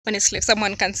Honestly, if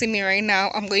someone can see me right now,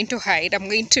 I'm going to hide. I'm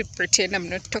going to pretend I'm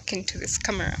not talking to this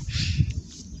camera.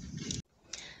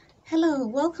 Hello,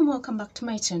 welcome back to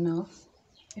my channel.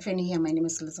 If you're new here, my name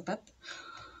is Elizabeth.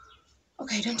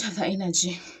 Okay, I don't have the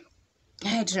energy.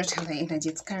 I do not have the energy.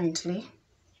 It's currently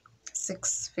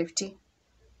 6:50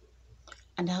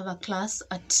 and I have a class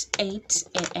at 8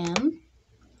 a.m.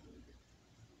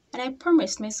 and I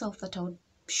promised myself that I would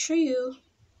show you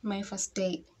my first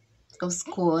day of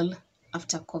school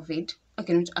after COVID.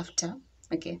 Okay, not after,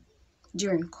 okay,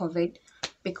 during COVID,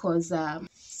 because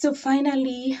so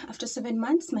finally after 7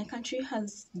 months my country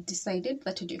has decided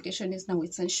that education is now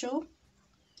essential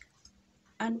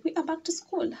and we are back to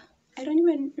school. I don't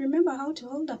even remember how to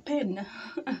hold a pen.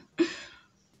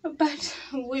 But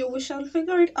we shall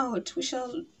figure it out. We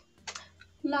shall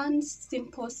learn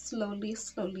simple slowly.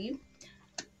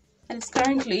 And it's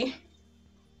currently,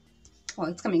 well,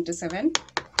 it's coming to 7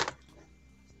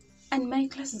 and my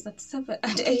class is at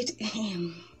 8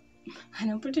 a.m. and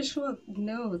I'm pretty sure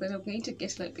no that I'm going to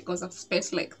get like, because of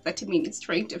space, like 30 minutes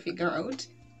trying to figure out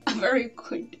a very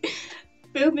good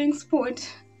filming spot.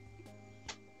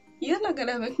 You're not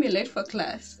gonna make me late for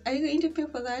class. Are you going to pay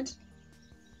for that?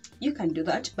 You can do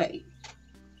that by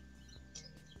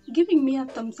giving me a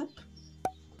thumbs up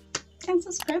and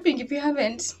subscribing if you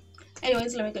haven't.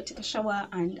 Anyways, let me go take a shower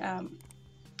and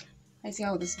I see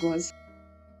how this goes.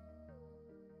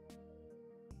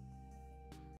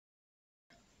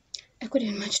 I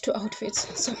couldn't match 2 outfits,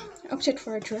 so I opted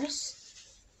for a dress.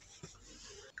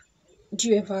 Do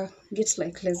you ever get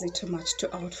like lazy to match 2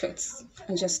 outfits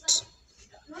and just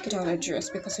get out a dress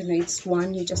because you know it's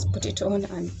one, you just put it on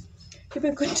and you'll be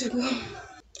good to go?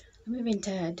 I'm even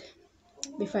tired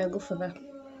before I go for the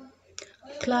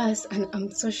class and I'm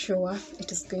so sure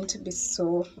it is going to be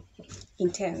so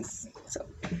intense. So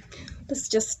let's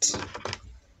just,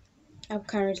 I have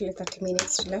currently 30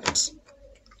 minutes left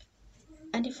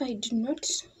and if I do not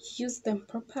use them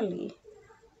properly,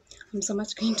 I'm so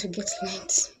much going to get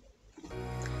late,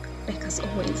 like as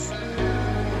always.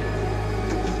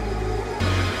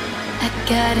 I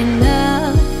got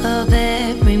enough of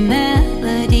every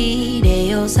melody,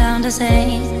 they all sound the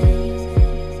same.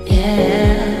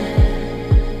 Yeah,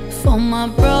 for my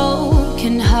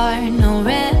broken heart, no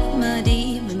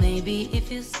remedy, but maybe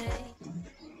if you say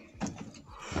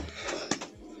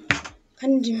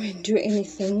Can't even do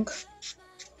anything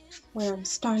when I'm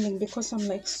standing because I'm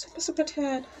like super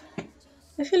tired.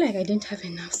 I feel like I didn't have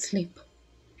enough sleep.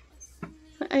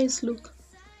 My eyes look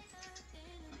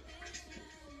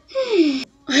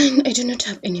and I do not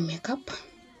have any makeup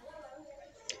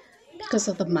because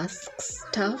of the mask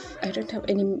stuff. I don't have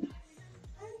any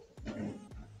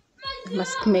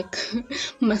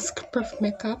mask proof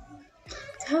makeup.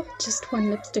 I have just one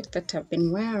lipstick that I've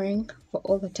been wearing for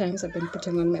all the times I've been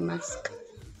putting on my mask,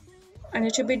 and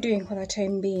it will be doing for the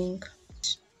time being.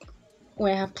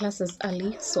 When I have classes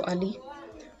early, so early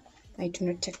I do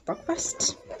not take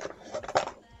breakfast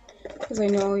because I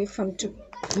know if I'm to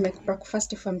make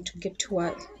breakfast, if I'm to get to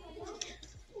a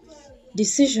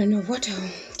decision of what I'll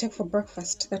take for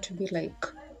breakfast, that would be like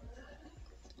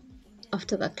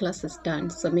after the class is done,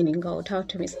 so meaning I would have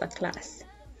to miss the class.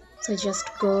 So I just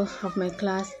go have my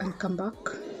class and come back.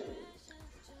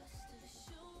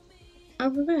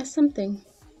 I'll prepare something.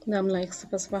 I'm like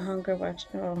super hungry, but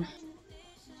oh.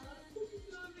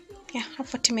 Yeah, I have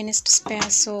 40 minutes to spare,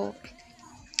 so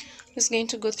I'm just going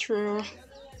to go through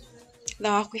the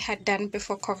work we had done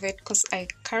before COVID because I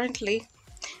currently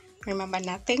remember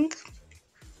nothing.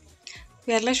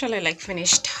 We had literally like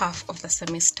finished half of the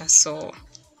semester, so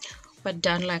we're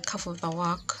done like half of the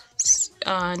work,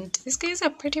 and these guys are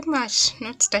pretty much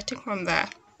not starting from the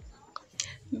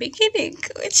beginning,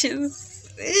 which is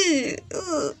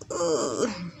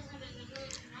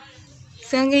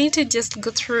so I'm going to just go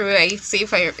through. I see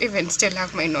if I even still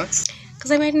have my notes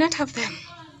because I might not have them.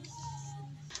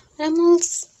 I'm all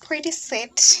pretty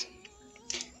set, so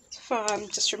I'm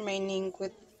just remaining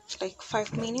with like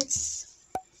 5 minutes.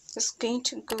 Just going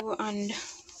to go and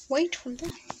wait for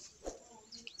them.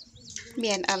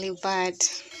 Me and early bird.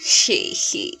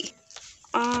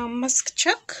 Mask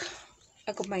check.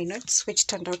 I got my notes, which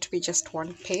turned out to be just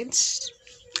 1 page.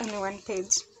 Only 1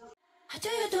 page. I do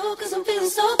you do cause I'm feeling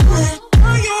so good.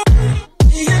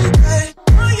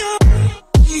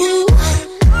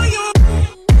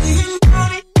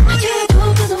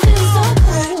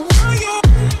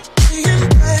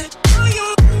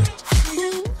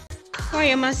 How are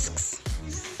your masks?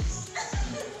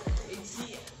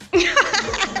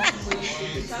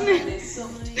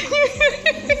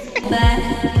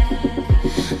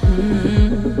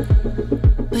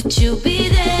 But you'll be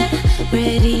there,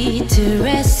 ready to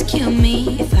rescue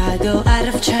me if I go out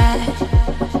of track,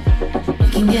 you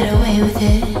can get away with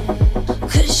it.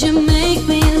 'Cause you make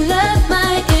me love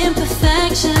my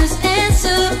imperfections,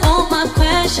 answer all my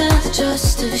questions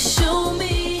just to show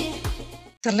me.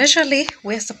 So literally,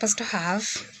 we're supposed to have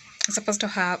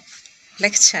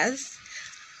lectures.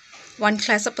 One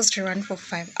class supposed to run for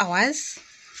 5 hours,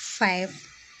 5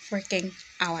 working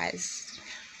hours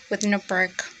with no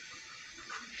break.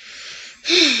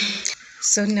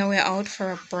 So now we're out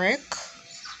for a break.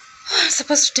 I'm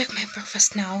supposed to take my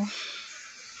breakfast now.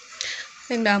 I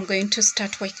think that I'm going to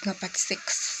start waking up at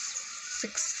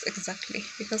 6 exactly,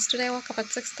 because today I woke up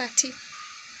at 6:30.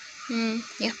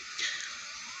 Yeah,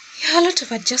 a lot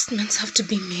of adjustments have to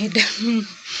be made.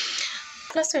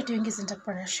 Class we're doing is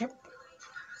entrepreneurship,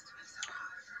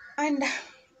 and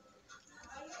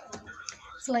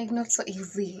it's like not so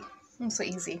easy.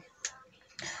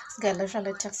 This guy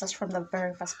literally takes us from the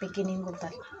very first beginning of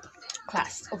the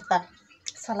class, of the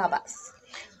syllabus.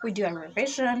 We do a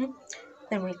revision,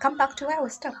 then we come back to where we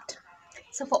stopped.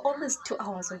 So for all these 2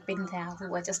 hours we've been there, we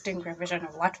were just doing revision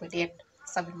of what we did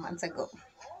 7 months ago.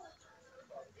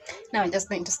 Now I'm just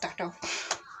going to start off.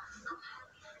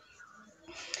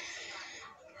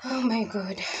 Oh my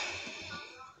god.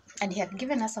 And he had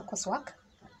given us a coursework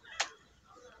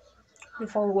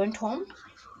before we went home,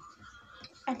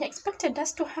 and he expected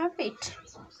us to have it,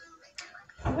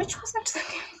 which wasn't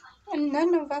something, and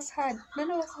none of us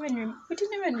we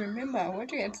didn't even remember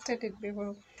what we had studied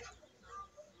before.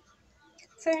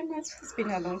 7 months has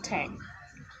been a long time,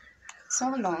 so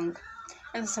long.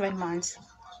 In 7 months,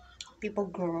 people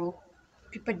grew,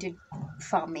 people did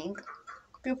farming,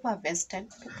 people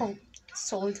harvested, people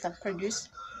sold the produce,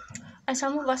 and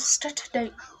some of us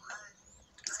started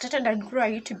and grew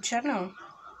a YouTube channel.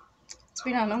 It's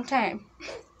been a long time.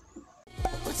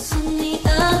 What's on the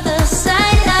other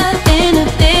side of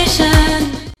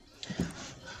inhibition?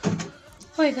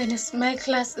 Oh my goodness, my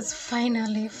class is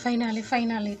finally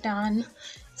done.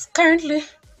 It's currently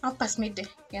half past midday.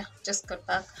 Yeah, just got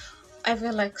back. I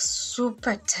feel like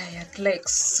super tired, like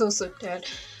so tired.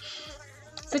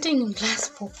 Sitting in class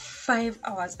for 5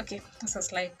 hours. Okay, this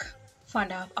is like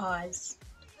 4.5 hours.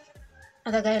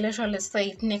 And the guy literally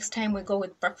said next time we go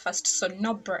with breakfast, so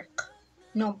no break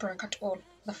at all.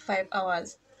 The 5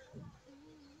 hours.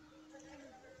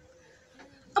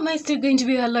 Am I still going to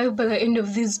be alive by the end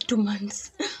of these 2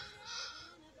 months?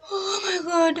 Oh my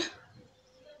god.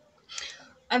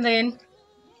 And then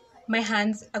my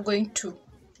hands are going to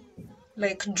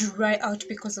like dry out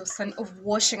because of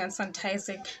washing and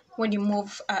sanitizing. When you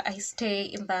move, I stay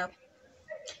in the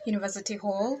university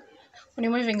hall. When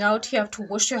you're moving out, you have to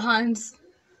wash your hands.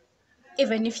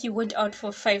 Even if you went out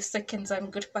for 5 seconds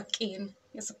and got back in,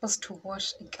 you're supposed to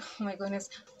wash. Oh my goodness.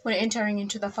 When entering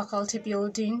into the faculty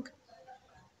building,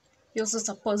 you're also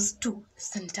supposed to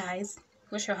sanitize,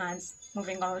 wash your hands,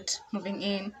 moving out, moving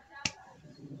in.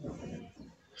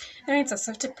 And it's a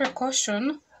safety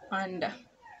precaution, and I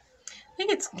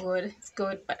think it's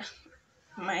good. But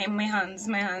my hands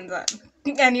are,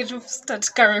 I need to start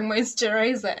carrying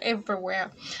moisturizer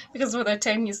everywhere, because by the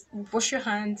time you wash your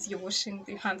hands, you're washing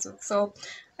your hands with soap,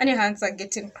 and your hands are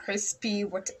getting crispy,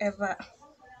 whatever.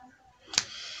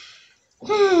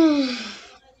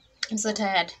 I'm so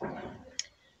tired.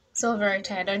 So very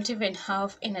tired. I don't even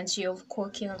have energy of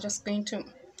cooking. I'm just going to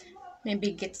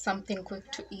maybe get something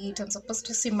quick to eat. I'm supposed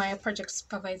to see my project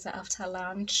supervisor after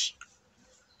lunch.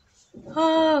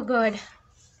 Oh god.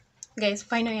 Guys,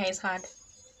 final year is hard.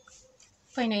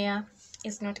 Final year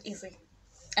is not easy.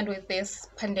 And with this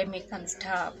pandemic and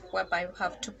stuff, whereby you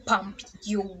have to pump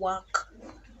your work.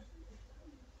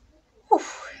 Whew.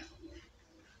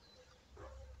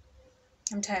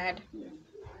 I'm tired.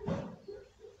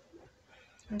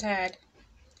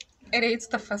 And it's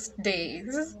the first day.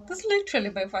 This is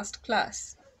literally my first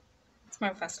class. It's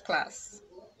my first class.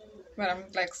 But I'm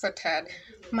like so tired.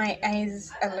 My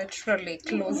eyes are literally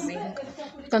closing.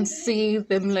 You can see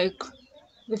them, like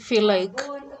they feel like,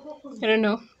 I don't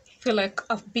know, feel like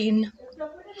I've been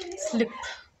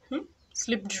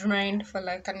sleep drained for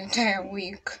like an entire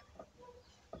week.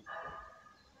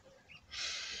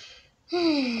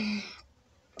 I'm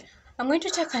going to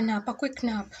take a quick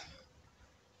nap,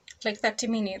 like 30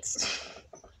 minutes.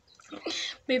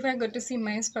 Maybe I go to see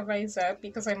my supervisor,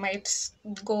 because I might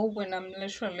go when I'm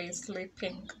literally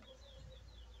sleeping.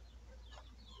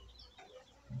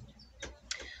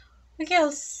 Okay,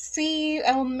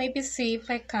 I'll maybe see if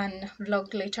I can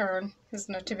vlog later on. It's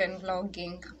not even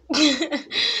vlogging.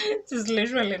 It's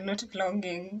literally not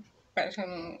vlogging, but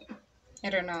I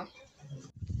don't know.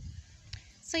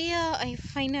 So yeah, I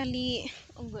finally,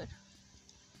 oh god,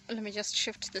 let me just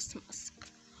shift this mask.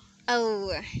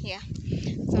 Oh yeah,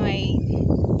 so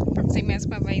proxy my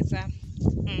supervisor.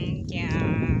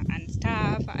 Yeah, and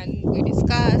stuff, and we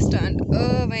discussed, and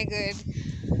oh my god,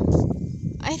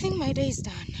 I think my day is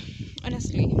done.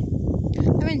 Honestly, I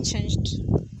haven't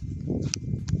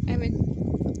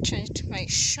changed my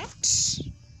shirt.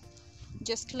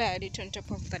 Just layered it on top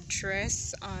of the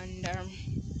dress, and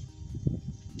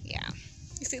yeah.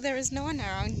 You see, there is no one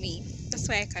around me. That's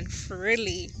why I can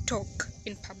freely talk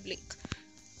in public.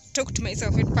 Talk to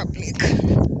myself in public.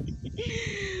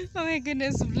 Oh my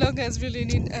goodness, vloggers really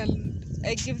need,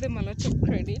 I give them a lot of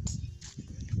credit.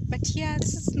 But yeah,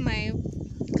 this is my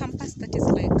campus that is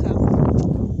like a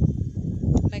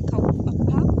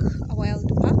park, a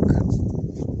wild park.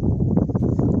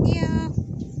 Yeah,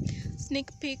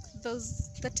 sneak peek,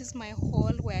 that is my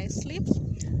hall where I sleep.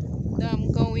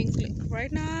 I'm going, like,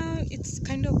 right now it's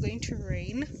kind of going to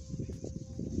rain.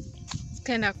 It's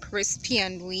kind of crispy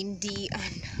and windy,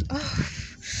 and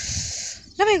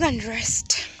let me go and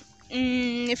rest.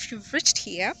 If you've reached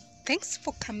here, thanks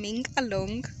for coming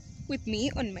along with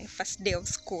me on my first day of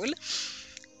school.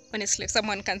 Honestly, if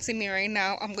someone can see me right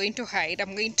now, I'm going to hide.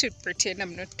 I'm going to pretend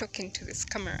I'm not talking to this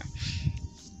camera.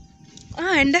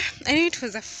 And I knew it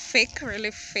was a fake,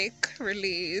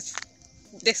 really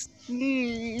this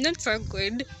not so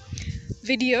good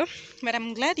video, but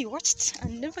I'm glad you watched,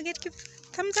 and don't forget to give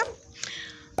thumbs up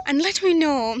and let me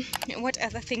know what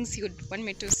other things you'd want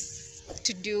me to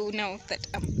do now that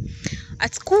I'm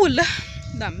at school,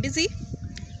 though I'm busy.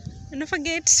 And don't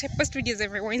forget, I post videos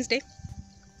every Wednesday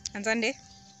and Sunday.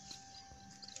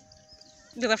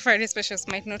 The Friday specials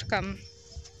might not come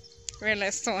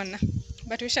really soon,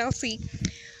 but we shall see.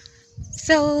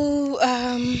 So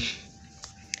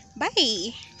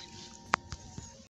bye.